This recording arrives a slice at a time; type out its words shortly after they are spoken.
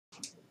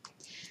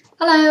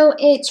Hello,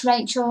 it's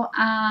Rachel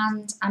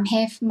and I'm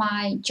here for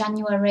my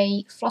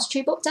January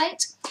FlossTube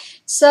update.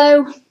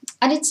 So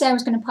I did say I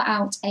was going to put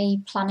out a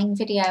planning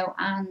video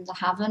and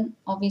I haven't,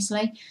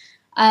 obviously.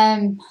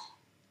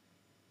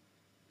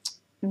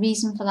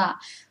 Reason for that?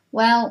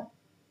 Well,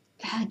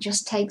 it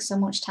just takes so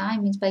much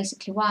time is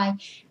basically why.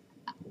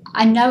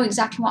 I know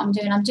exactly what I'm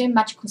doing. I'm doing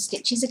magical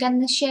stitches again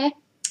this year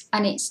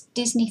and it's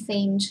Disney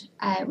themed.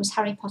 It was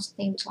Harry Potter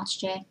themed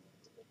last year.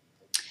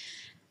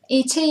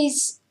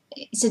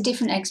 It's a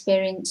different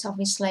experience,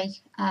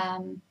 obviously,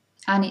 and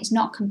it's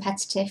not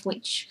competitive,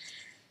 which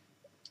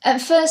at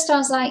first I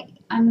was like,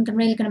 I'm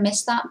really going to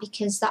miss that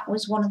because that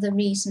was one of the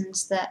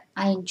reasons that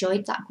I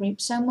enjoyed that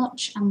group so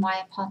much and why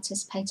I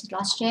participated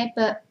last year.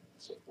 But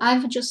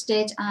I've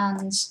adjusted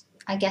and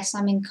I guess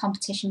I'm in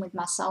competition with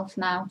myself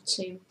now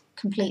to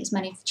complete as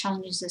many of the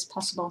challenges as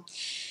possible.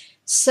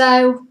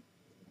 So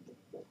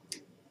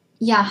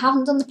yeah, I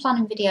haven't done the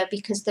planning video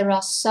because there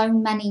are so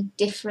many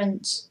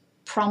different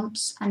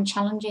prompts and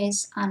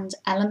challenges and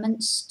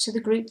elements to the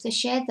group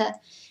this year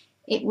that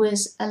it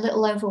was a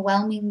little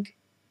overwhelming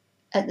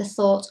at the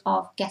thought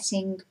of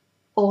getting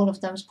all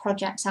of those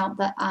projects out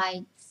that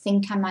I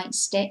think I might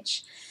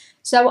stitch.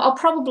 So I'll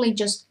probably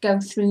just go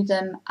through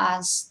them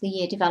as the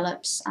year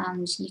develops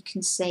and you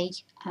can see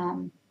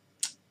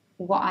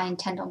what I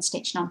intend on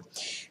stitching on.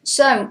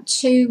 So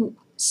to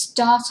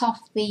start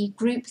off the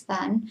group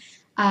then,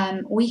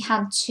 we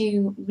had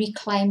to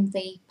reclaim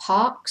the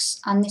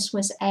parks, and this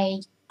was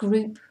a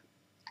group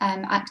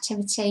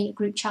activity, a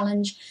group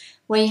challenge,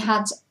 where you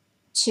had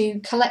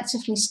to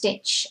collectively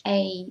stitch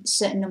a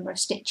certain number of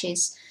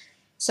stitches.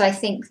 So I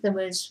think there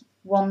was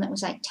one that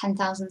was like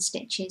 10,000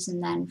 stitches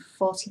and then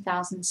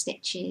 40,000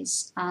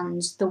 stitches,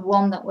 and the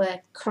one that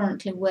we're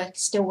currently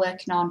still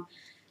working on,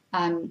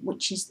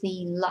 which is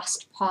the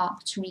last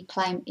park to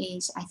reclaim,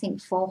 is I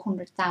think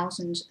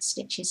 400,000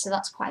 stitches, so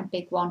that's quite a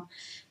big one.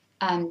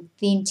 The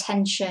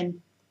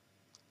intention,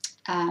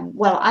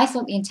 well, I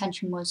thought the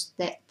intention was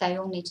that they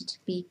all needed to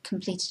be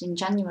completed in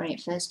January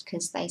at first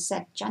because they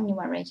said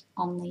January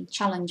on the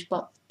challenge,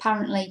 but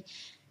apparently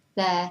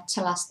they're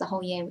to last the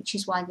whole year, which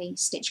is why the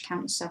stitch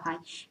count is so high.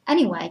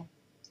 Anyway,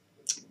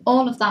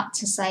 all of that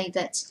to say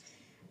that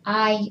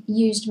I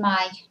used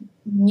my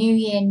New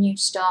Year, New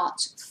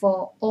Start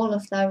for all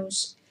of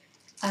those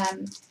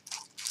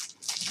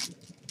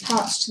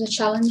parts to the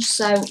challenge.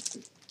 So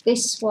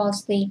this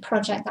was the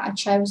project that I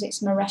chose.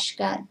 It's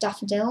Merejka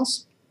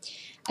Daffodils.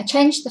 I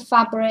changed the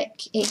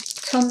fabric. It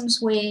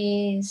comes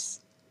with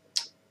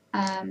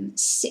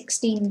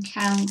 16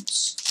 count,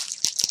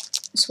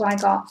 so I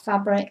got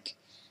fabric,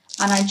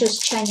 and I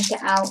just changed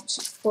it out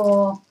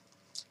for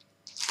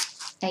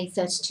a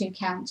 32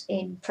 count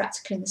in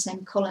practically the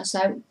same colour.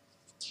 So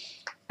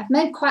I've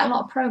made quite a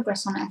lot of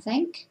progress on it, I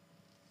think.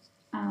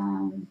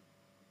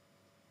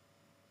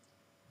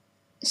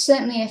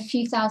 Certainly a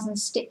few thousand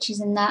stitches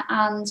in there,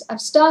 and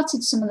I've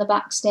started some of the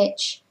back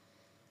stitch.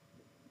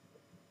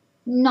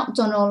 Not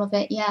done all of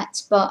it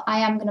yet, but I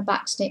am going to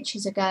back stitch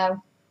as I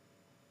go,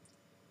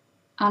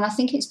 and I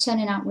think it's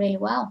turning out really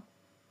well.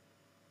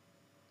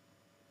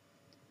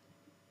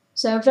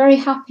 So very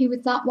happy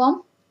with that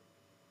one.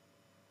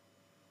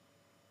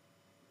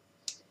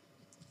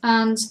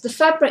 And the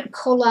fabric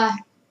colour,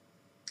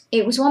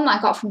 it was one that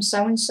I got from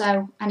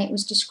so-and-so and it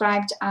was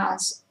described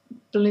as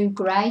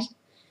blue-grey,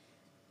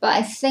 but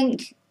I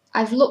think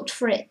I've looked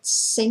for it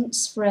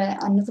since for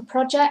another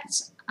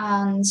project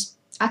and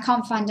I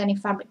can't find any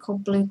fabric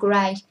called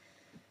blue-grey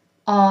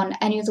on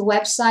any other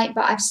website,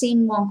 but I've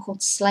seen one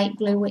called slate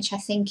blue, which I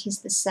think is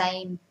the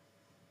same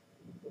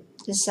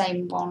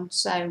one,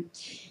 so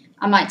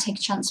I might take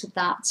a chance with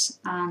that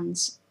and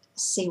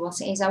see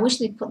what it is. I wish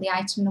they'd put the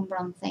item number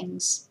on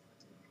things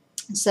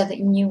so that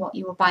you knew what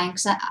you were buying,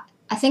 because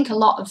I think a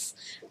lot of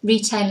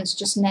retailers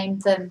just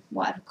named them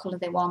whatever colour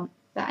they want.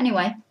 But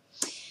anyway,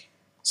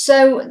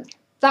 so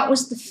that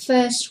was the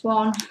first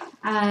one,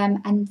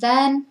 and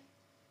then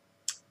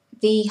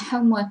the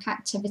homework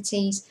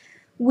activities.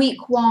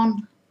 Week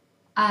 1,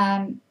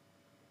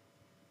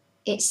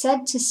 it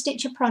said to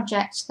stitch a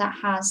project that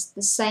has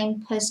the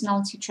same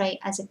personality trait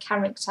as a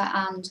character,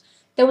 and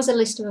there was a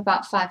list of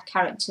about 5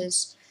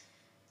 characters.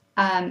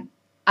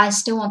 I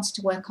still wanted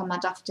to work on my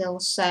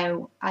daffodils,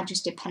 so I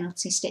just did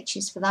penalty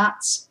stitches for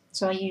that.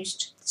 So I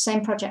used the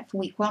same project for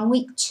week 1.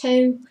 Week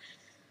 2,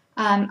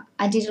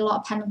 I did a lot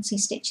of penalty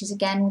stitches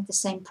again with the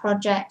same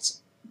project,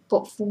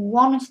 but for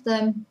one of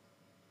them,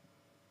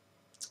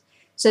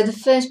 so the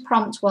first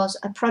prompt was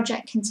a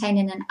project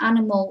containing an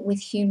animal with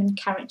human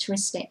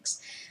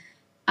characteristics,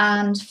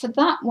 and for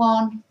that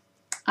one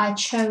I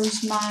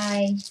chose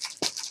my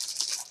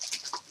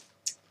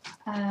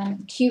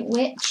cute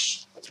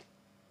witch,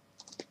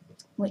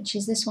 which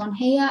is this one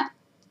here.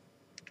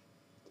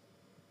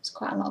 There's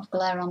quite a lot of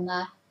glare on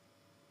there.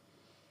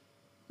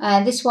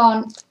 This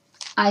one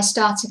I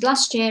started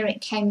last year. It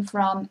came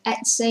from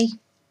Etsy.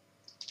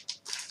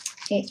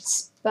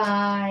 It's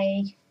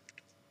by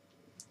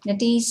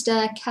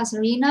Nadezhda,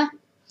 Kazarina,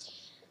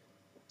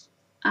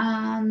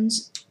 and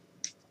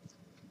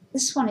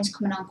this one is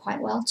coming on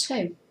quite well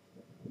too.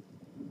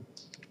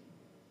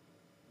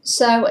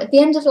 So at the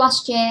end of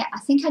last year, I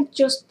think I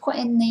just put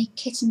in the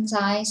kitten's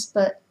eyes,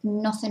 but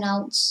nothing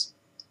else.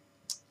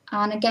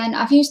 And again,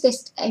 I've used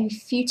this a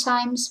few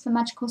times for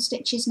magical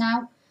stitches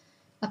now,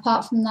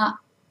 apart from that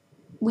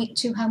week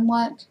 2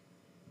 homework.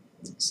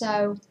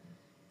 So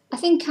I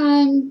think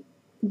I'm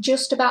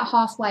just about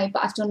halfway,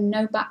 but I've done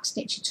no back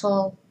stitch at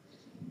all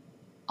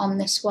on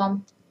this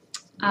one.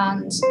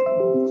 And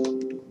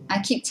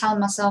I keep telling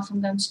myself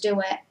I'm going to do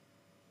it,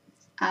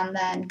 and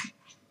then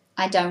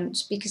I don't,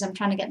 because I'm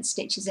trying to get the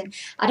stitches in.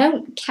 I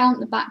don't count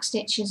the back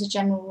stitch as a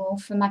general rule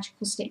for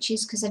magical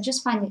stitches because I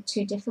just find it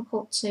too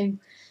difficult to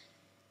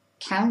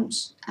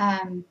count.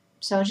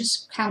 So I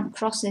just count the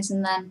crosses,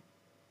 and then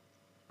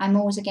I'm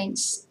always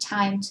against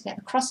time to get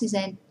the crosses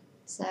in,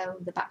 so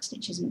the back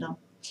stitch isn't done.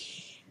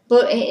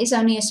 But it is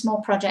only a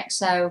small project,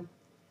 so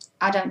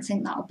I don't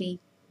think that'll be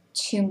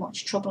too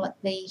much trouble at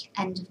the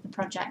end of the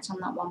project on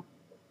that one.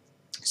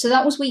 So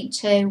that was week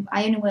 2.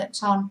 I only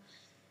worked on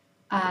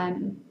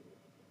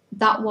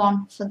that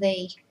one for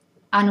the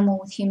animal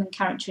with human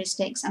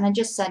characteristics, and I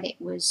just said it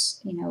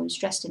was, you know, it was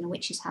dressed in a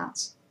witch's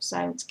hat,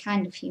 so it's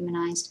kind of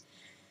humanised.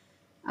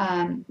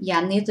 Yeah,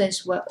 and the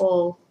others were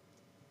all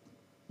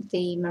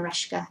the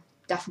Merejka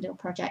daffodil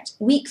project.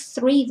 Week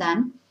 3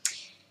 then,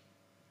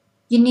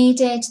 you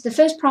needed, the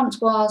first prompt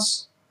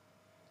was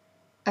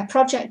a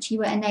project you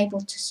were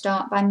enabled to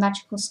start by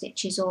Magical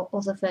Stitches or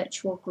other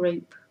virtual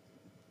group.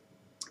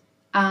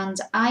 And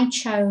I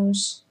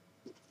chose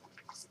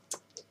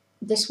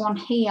this one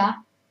here.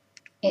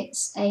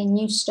 It's a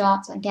new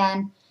start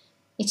again.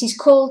 It is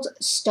called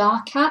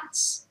Star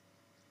Cats,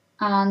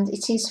 and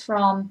it is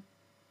from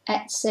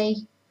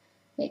Etsy.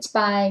 It's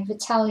by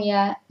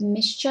Vitaliya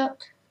Mishchuk,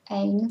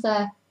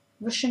 another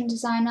Russian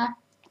designer.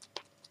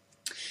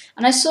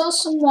 And I saw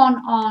someone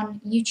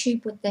on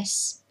YouTube with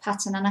this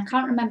pattern, and I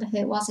can't remember who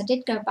it was. I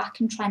did go back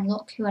and try and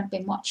look who I'd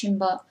been watching,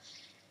 but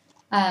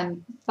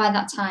by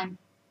that time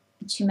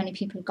too many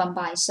people had gone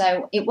by.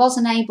 So it was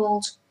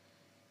enabled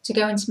to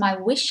go into my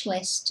wish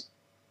list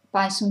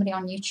by somebody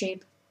on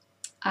YouTube,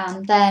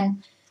 and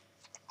then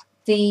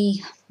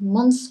the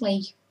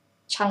monthly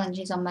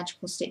challenges on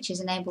Magical Stitches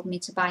enabled me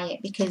to buy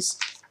it because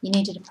you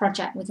needed a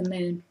project with a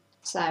moon.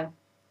 So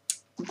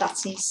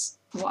that is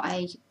what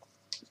I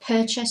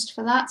purchased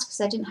for that, because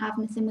I didn't have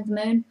anything with the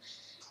moon.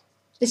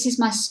 This is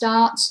my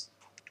start.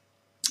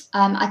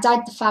 I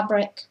dyed the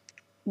fabric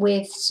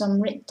with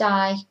some Rit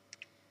dye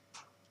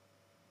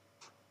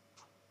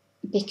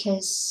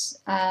because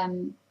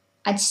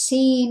I'd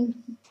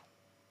seen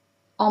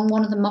on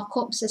one of the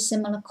mock-ups a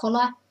similar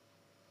colour,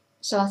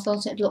 so I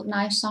thought it'd look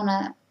nice on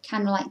a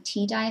kind of like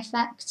tea dye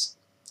effect.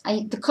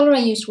 The colour I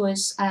used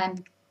was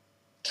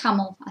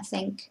camel, I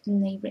think,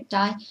 in the Rit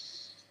dye.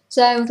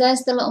 So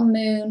there's the little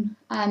moon.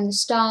 The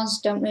stars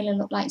don't really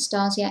look like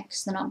stars yet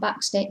because they're not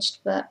backstitched,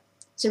 but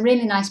it's a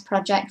really nice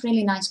project,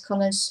 really nice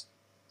colours.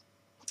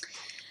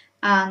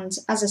 And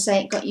as I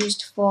say, it got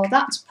used for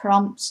that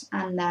prompt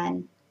and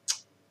then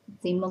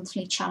the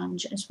monthly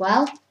challenge as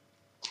well.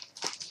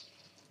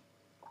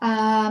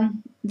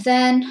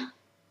 Then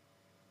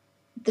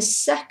the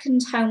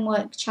second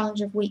homework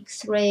challenge of week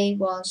 3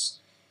 was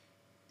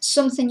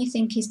something you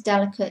think is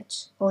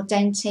delicate or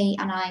dainty,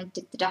 and I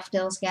did the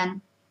daffodils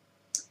again.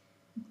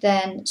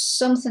 Then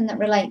something that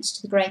relates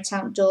to the great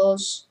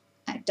outdoors,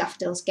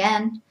 daffodils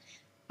again,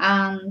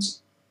 and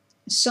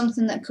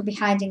something that could be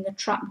hiding a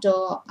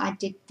trapdoor, I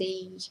did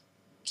the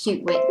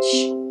cute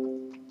witch.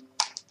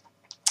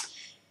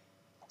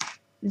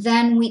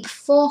 Then week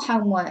 4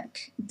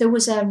 homework, there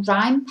was a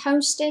rhyme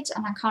posted,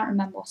 and I can't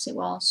remember what it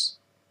was,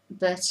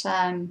 but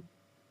I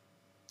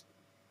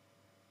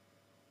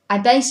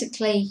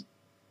basically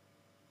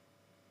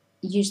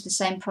used the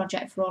same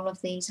project for all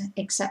of these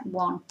except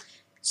one.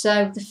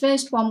 So the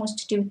first one was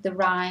to do with the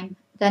rhyme,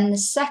 then the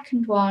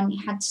second one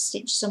you had to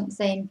stitch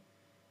something,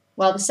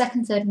 well, the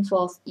second, third and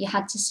fourth you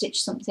had to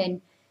stitch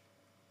something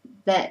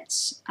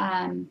that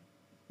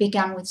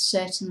began with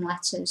certain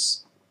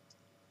letters.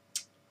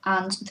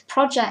 And the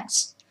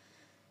project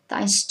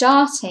that I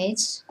started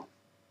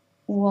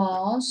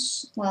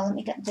was, well, let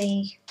me get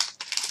the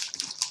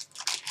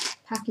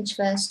package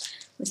first,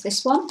 was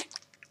this one.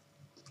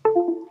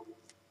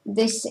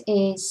 This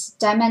is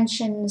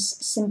Dimensions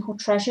Simple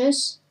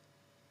Treasures.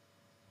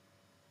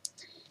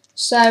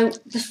 So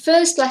the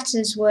first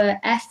letters were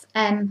F,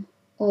 M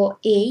or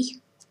E,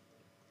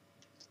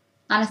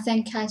 and I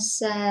think I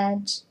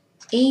said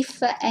E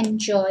for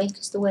enjoy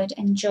because the word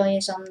enjoy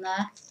is on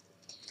there.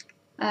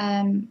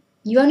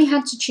 You only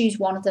had to choose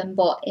one of them,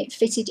 but it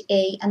fitted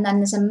E, and then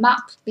there's a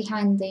map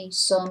behind the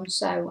sun,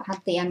 so I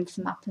had the M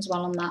for map as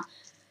well on that.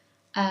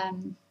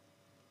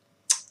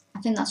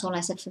 I think that's all I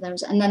said for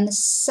those. And then the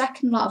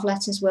second lot of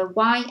letters were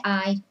Y,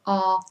 I,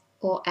 R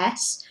or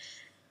S.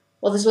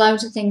 Well, there's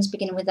loads of things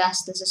beginning with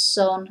S. There's a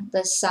sun,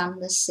 there's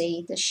sand, there's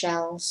sea, there's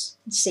shells,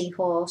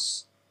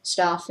 seahorse,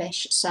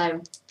 starfish.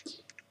 So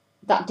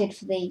that did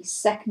for the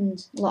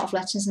second lot of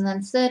letters. And then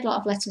the third lot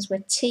of letters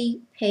were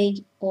T,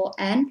 P or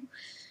N.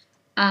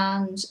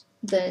 And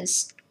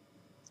there's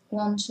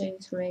 1, 2,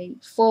 3,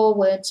 4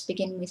 words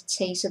begin with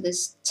T. So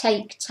there's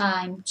take,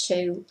 time,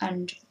 to,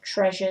 and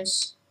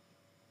treasures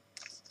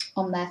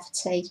on there for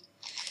T.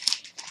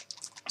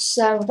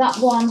 So that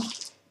one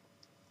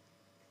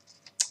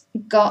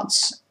got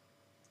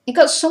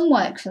some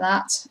work for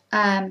that,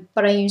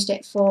 but I used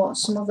it for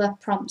some other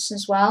prompts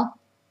as well.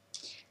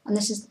 And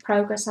this is the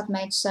progress I've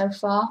made so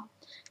far.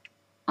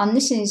 And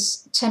this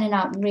is turning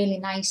out really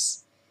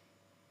nice.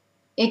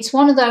 It's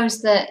one of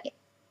those that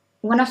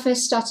when I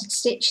first started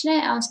stitching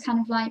it, I was kind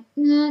of like,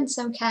 nah, it's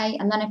okay.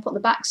 And then I put the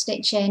back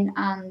stitch in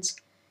and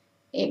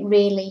it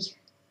really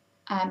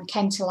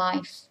came to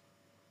life.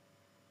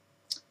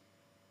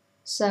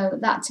 So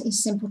that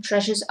is Simple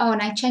Treasures. Oh,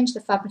 and I changed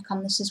the fabric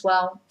on this as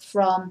well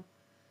from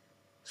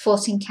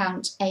 14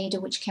 count Ada,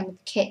 which came with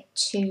the kit,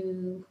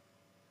 to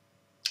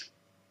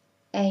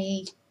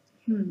a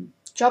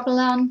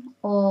Jobberland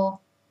or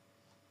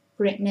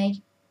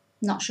Brittany,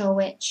 not sure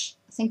which.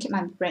 I think it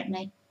might be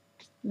Brittany,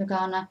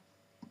 Lugana.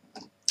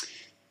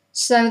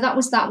 So that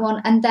was that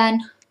one. And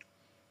then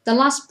the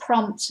last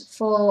prompt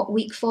for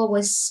week 4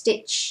 was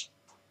stitch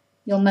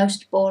your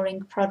most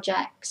boring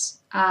projects,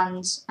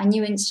 and I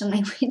knew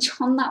instantly which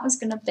one that was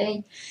going to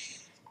be.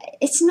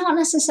 It's not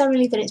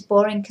necessarily that it's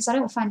boring, because I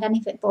don't find any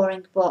of it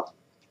boring, but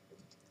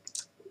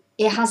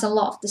it has a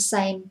lot of the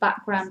same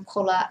background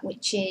colour,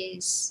 which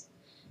is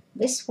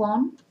this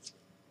one.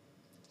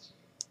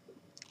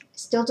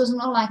 Still doesn't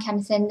look like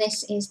anything.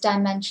 This is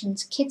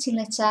Dimensions Kitty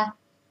Litter,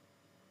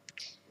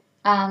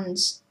 and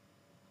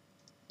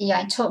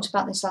yeah, I talked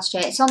about this last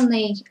year. It's on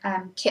the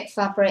kit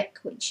fabric,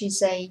 which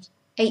is a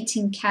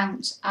 18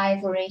 count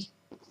ivory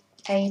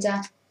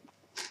Ada.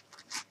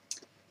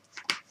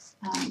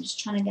 I'm just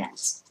trying to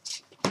get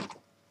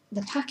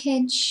the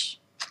package.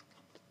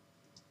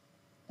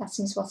 That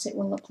is what it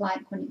will look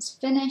like when it's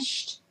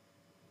finished.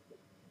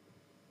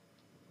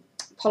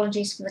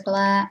 Apologies for the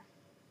glare.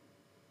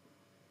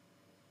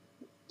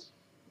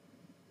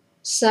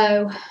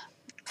 So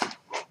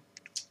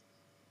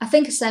I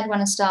think I said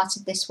when I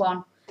started this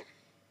one,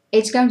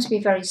 it's going to be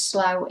very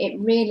slow. It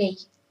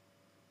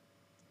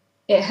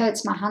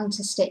hurts my hand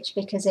to stitch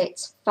because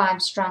it's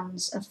 5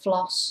 strands of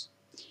floss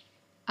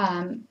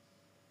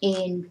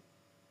in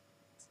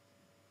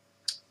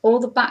all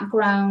the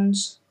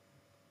background.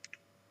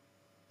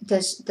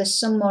 There's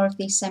some more of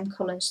these same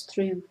colours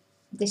through.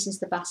 This is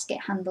the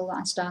basket handle that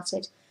I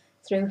started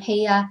through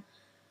here.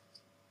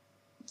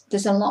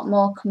 There's a lot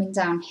more coming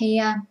down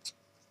here,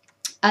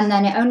 and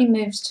then it only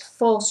moves to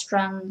 4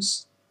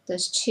 strands.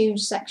 There's 2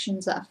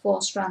 sections that are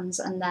 4 strands,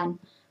 and then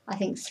I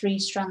think 3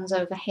 strands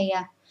over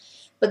here.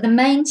 But the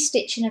main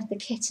stitching of the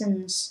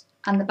kittens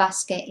and the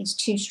basket is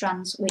 2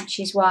 strands, which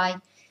is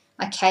why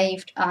I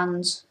caved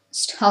and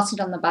started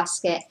on the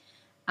basket,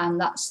 and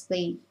that's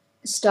the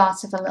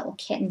start of a little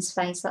kitten's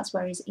face. That's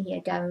where his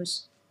ear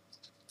goes.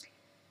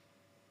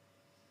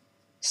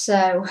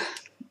 So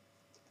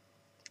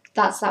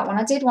that's that one.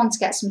 I did want to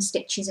get some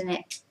stitches in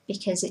it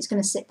because it's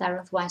going to sit there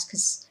otherwise,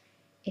 because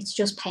it's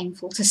just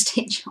painful to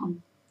stitch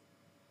on.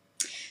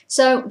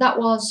 So that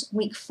was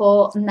week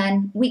 4, and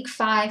then week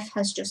 5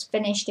 has just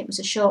finished. It was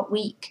a short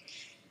week,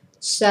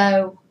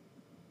 so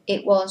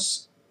it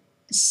was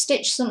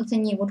stitch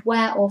something you would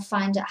wear or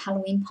find at a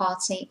Halloween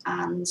party,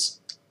 and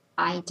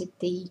I did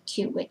the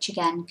cute witch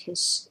again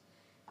because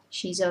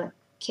she's a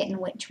kitten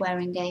witch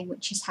wearing a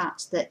witch's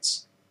hat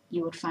that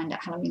you would find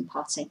at a Halloween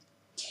party.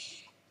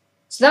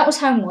 So that was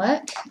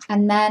homework.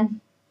 And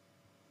then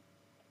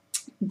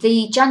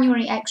the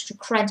January extra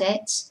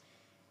credit,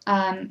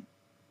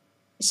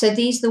 so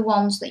these are the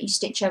ones that you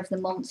stitch over the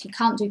month. You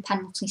can't do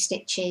penalty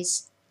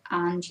stitches,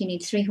 and you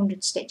need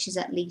 300 stitches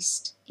at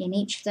least in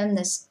each of them.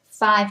 There's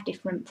 5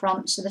 different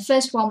prompts. So the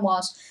first one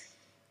was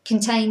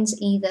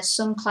contains either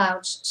sun,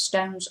 clouds,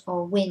 stones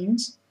or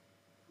wind,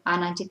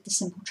 and I did the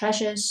Simple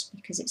Treasures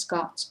because it's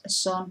got a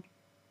sun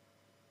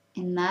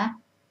in there.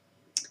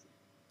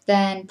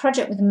 Then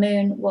Project with the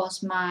Moon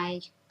was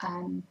my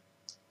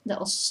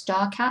little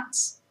star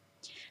cats.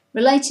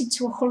 Related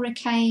to a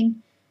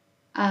hurricane,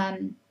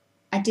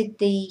 I did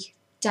the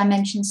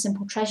Dimensions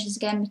Simple Treasures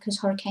again because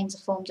hurricanes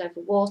are formed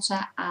over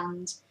water,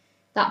 and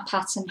that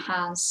pattern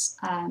has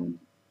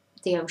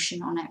the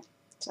ocean on it.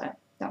 So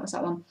that was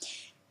that one.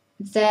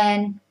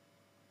 Then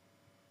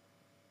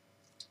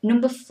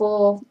number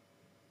 4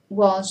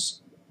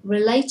 was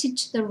related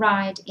to the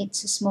ride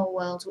It's a Small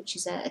World, which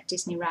is a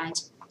Disney ride.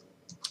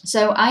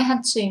 So I've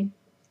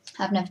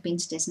never been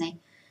to Disney.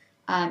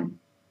 I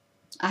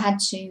had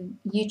to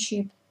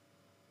YouTube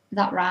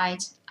that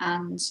ride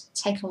and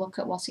take a look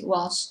at what it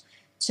was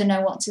to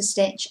know what to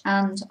stitch.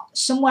 And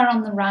somewhere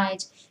on the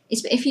ride,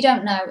 if you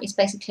don't know, it's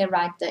basically a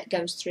ride that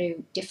goes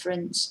through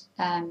different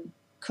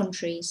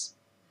countries.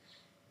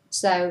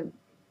 So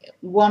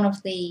one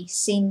of the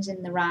scenes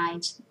in the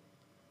ride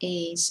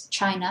is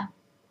China,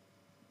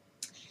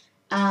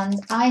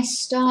 and I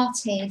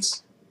started,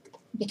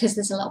 because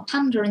there's a little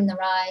panda in the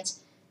ride,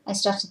 I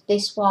started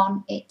this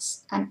one.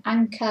 It's an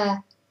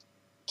anchor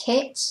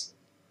kit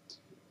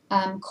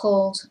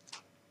called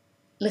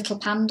Little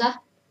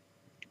Panda.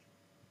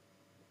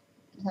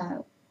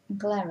 So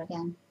glare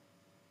again.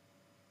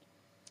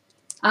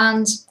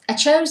 And I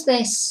chose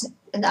this,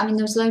 I mean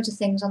there was loads of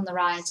things on the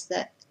ride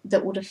that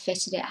would have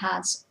fitted. It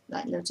had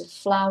like loads of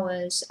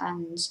flowers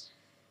and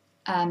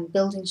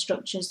building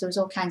structures. There was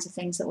all kinds of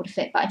things that would have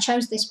fit, but I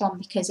chose this one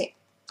because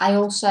I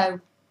also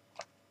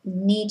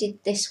needed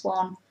this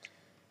one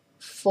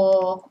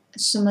for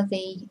some of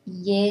the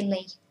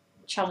yearly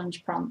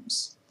challenge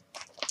prompts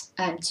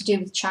to do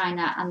with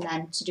China and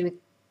then to do with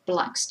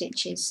black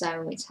stitches,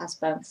 so it has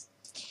both.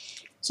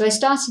 So I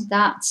started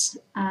that,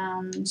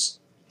 and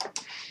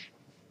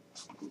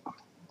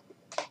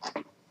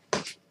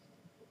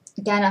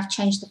again I've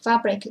changed the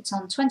fabric. It's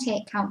on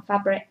 28 count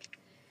fabric,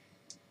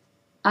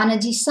 and I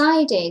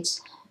decided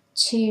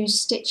to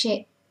stitch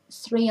it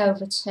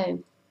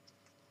 3/2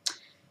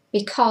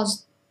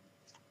 because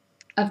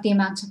of the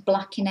amount of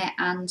black in it,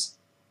 and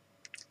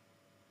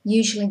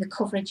usually the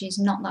coverage is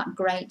not that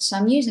great. So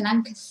I'm using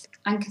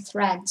anchor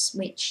threads,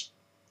 which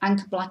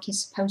anchor black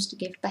is supposed to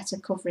give better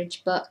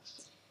coverage, but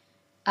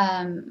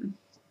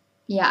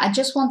yeah, I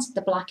just wanted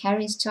the black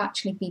areas to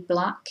actually be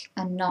black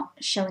and not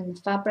showing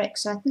the fabric,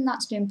 so I think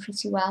that's doing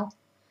pretty well.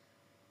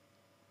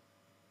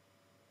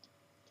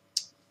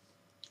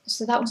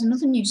 So that was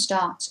another new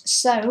start.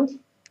 So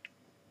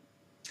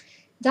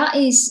that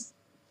is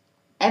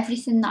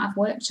everything that I've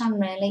worked on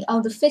really.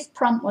 Oh, the 5th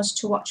prompt was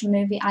to watch a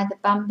movie, either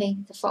Bambi,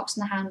 The Fox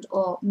and the Hound,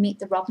 or Meet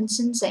the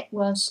Robinsons. It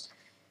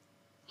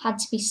had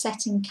to be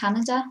set in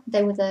Canada.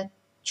 They were the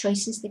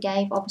choices they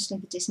gave, obviously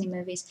the Disney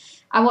movies.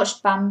 I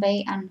watched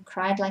Bambi and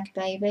cried like a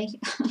baby,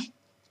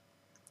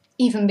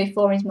 even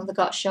before his mother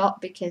got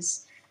shot,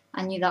 because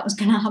I knew that was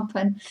going to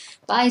happen.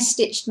 But I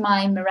stitched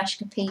my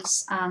Merejka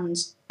piece, and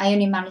I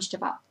only managed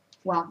about,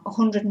 well,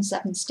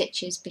 107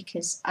 stitches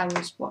because I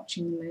was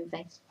watching the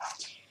movie.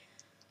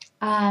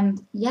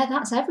 Yeah,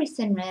 that's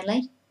everything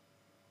really.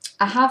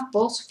 I have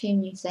bought a few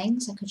new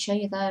things. I could show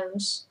you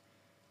those.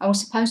 I was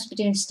supposed to be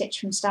doing Stitch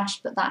from Stash,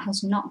 but that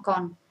has not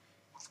gone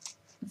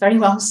very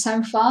well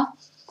so far.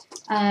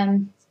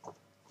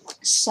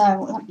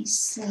 So let me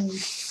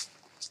see.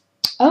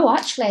 Oh,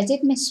 actually,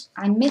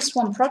 I missed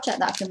one project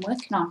that I've been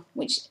working on,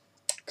 which,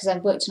 because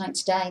I've worked on it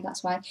today,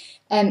 that's why.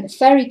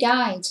 Fairy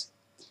Guide.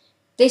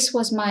 This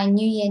was my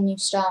New Year, New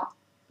Start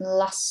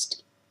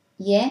last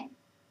year,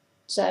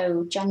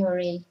 so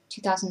January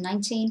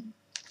 2019.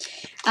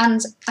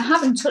 And I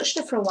haven't touched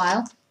it for a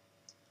while,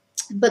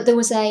 but there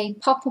was a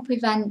pop-up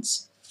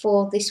event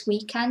for this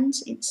weekend.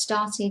 It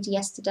started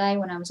yesterday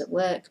when I was at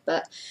work,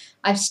 but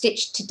I've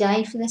stitched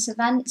today for this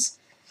event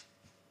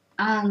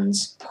and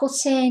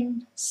put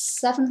in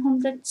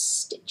 700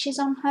 stitches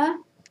on her.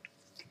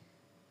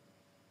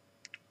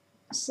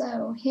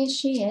 So here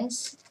she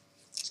is.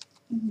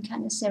 You can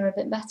kind of see her a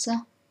bit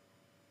better.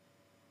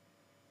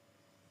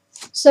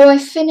 So I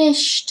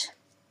finished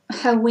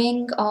her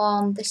wing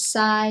on this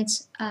side.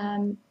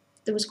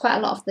 There was quite a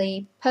lot of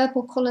the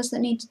purple colours that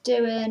needed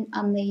doing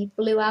and the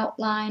blue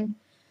outline,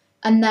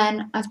 and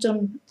then I've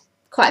done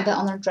quite a bit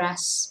on her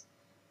dress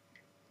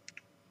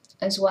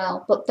as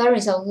well, but there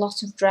is a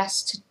lot of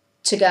dress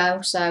to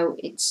go, so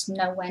it's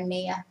nowhere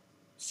near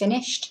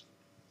finished.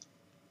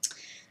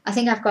 I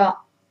think I've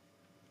got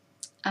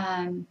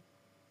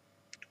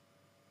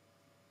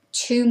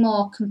 2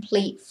 more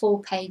complete full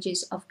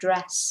pages of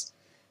dress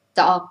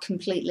that are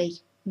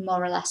completely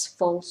more or less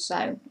full,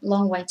 so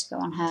long way to go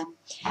on her.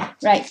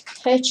 Right,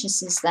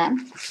 purchases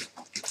then.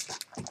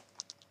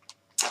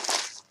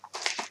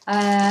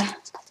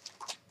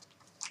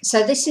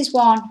 So this is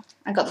one,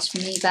 I got this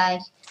from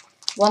eBay,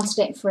 wanted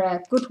it for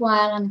a good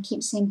while and I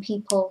keep seeing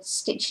people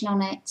stitching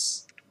on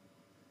it,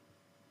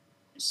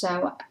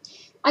 so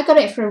I got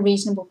it for a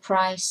reasonable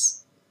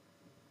price.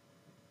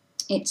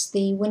 It's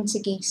the Winter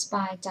Geese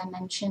by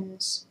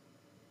Dimensions.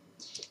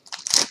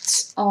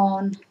 It's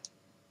on,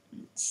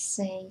 let's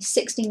see,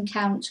 16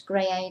 count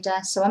grey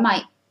Ada, so I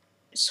might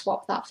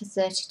swap that for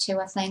 32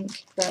 I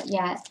think, but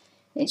yeah,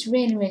 it's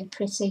really, really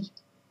pretty,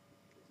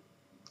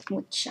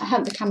 which I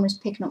hope the camera's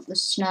picking up the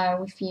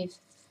snow if you've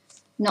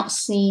not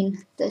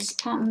seen this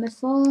pattern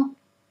before.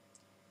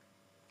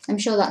 I'm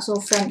sure that's all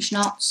French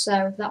knots,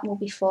 so that will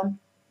be fun,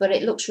 but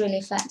it looks really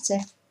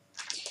effective.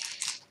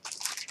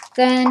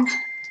 Then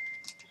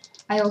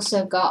I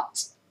also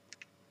got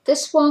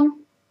this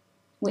one,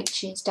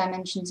 which is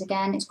Dimensions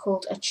again. It's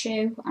called A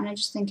Chew, and I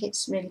just think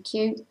it's really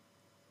cute.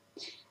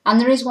 And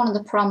there is one of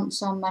the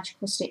prompts on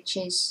Magical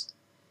Stitches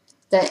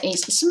that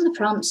is, some of the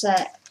prompts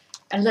are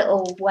a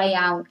little way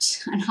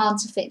out and hard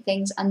to fit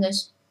things, and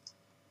there's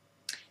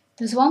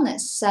one that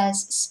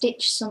says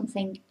stitch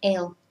something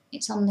ill.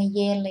 It's on the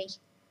yearly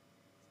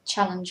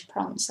challenge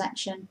prompt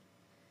section,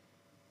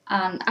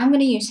 and I'm going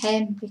to use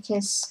him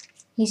because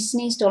he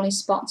sneezed all his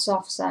spots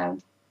off, so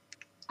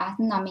I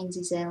think that means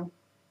he's ill.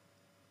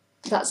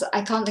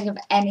 I can't think of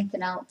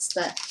anything else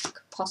that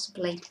could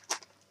possibly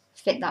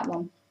fit that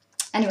one.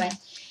 Anyway,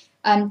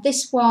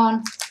 this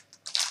one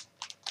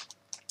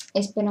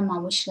has been on my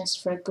wish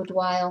list for a good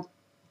while.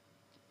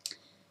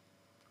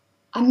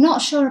 I'm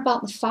not sure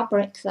about the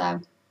fabric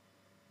though.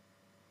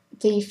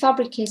 The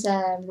fabric is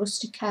a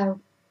Rustico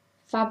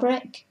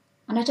fabric,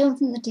 And I don't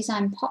think the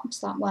design pops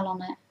that well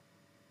on it.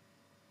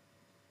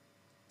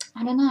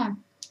 I don't know.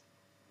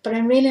 But I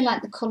really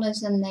like the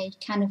colours and the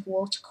kind of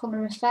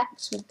watercolour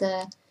effects with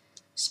the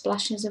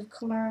splashes of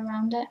colour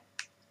around it.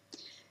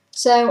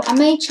 So I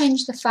may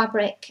change the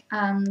fabric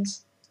and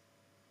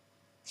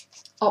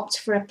opt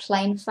for a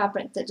plain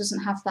fabric that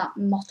doesn't have that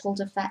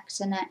mottled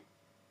effect in it.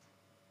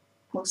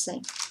 We'll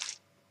see.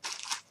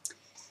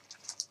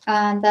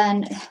 And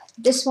then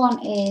this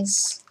one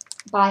is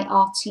by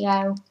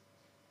RTO.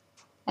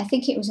 I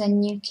think it was a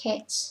new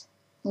kit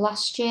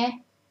last year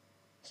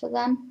for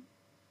them.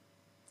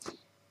 I'm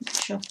not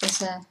sure if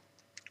there's a...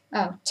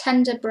 Oh,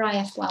 Tender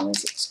Briar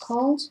Flowers it's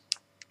called.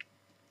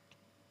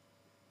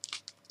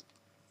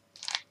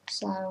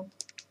 So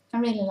I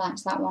really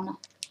liked that one.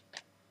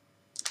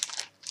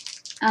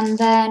 And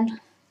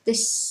then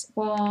this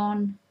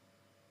one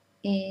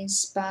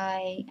is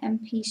by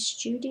MP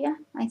Studio,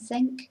 I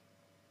think.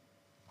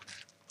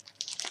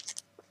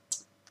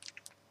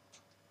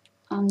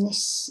 And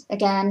this,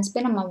 again, has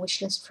been on my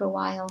wish list for a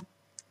while.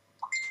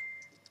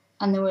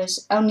 And there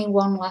was only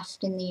one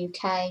left in the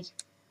UK,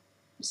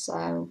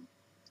 so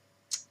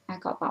I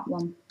got that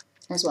one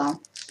as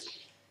well.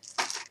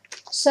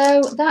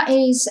 So that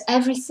is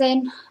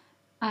everything.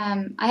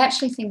 I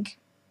actually think,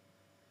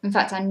 in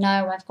fact I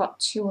know I've got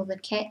 2 other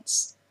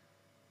kits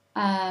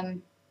that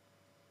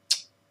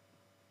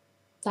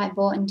I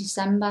bought in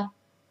December.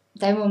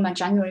 They were my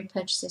January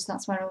purchases,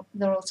 that's why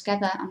they're all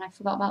together, and I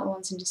forgot about the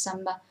ones in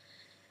December.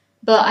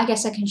 But I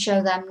guess I can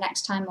show them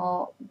next time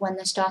or when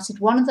they're started.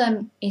 One of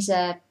them is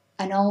an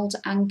old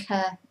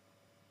Anchor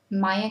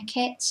Maya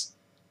kit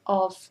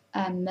of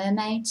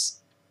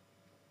mermaids.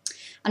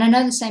 And I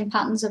know the same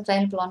pattern's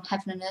available on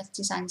Heaven and Earth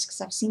Designs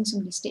because I've seen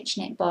somebody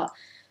stitching it, but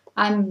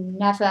I'm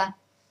never,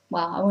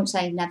 well, I won't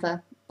say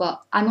never,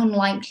 but I'm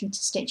unlikely to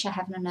stitch a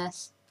Heaven and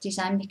Earth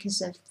design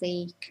because of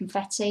the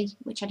confetti,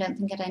 which I don't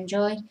think I'd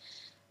enjoy,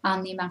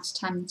 and the amount of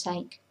time they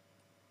take.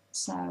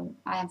 So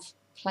I have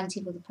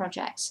plenty of other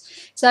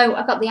projects. So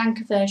I've got the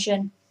Anchor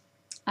version.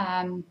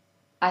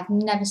 I've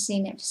never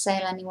seen it for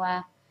sale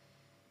anywhere,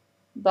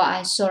 but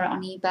I saw it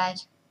on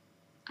eBay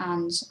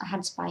and I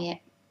had to buy it.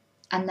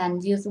 And then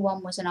the other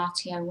one was an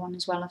RTO one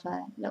as well, of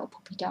a little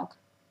puppy dog.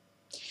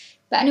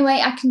 But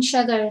anyway, I can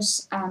show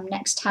those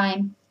next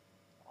time.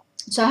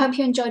 So I hope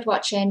you enjoyed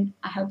watching.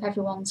 I hope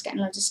everyone's getting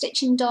loads of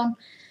stitching done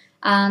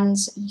and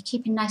you're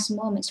keeping nice and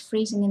warm. It's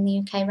freezing in the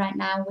UK right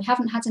now. We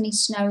haven't had any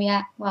snow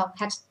yet. Well, we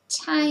had a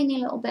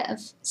tiny little bit of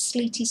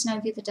sleety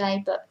snow the other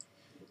day, but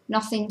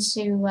nothing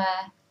to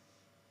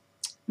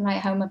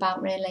write home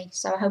about really.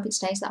 So I hope it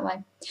stays that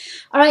way.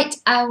 Alright,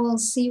 I will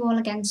see you all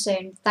again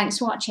soon. Thanks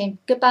for watching.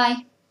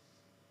 Goodbye.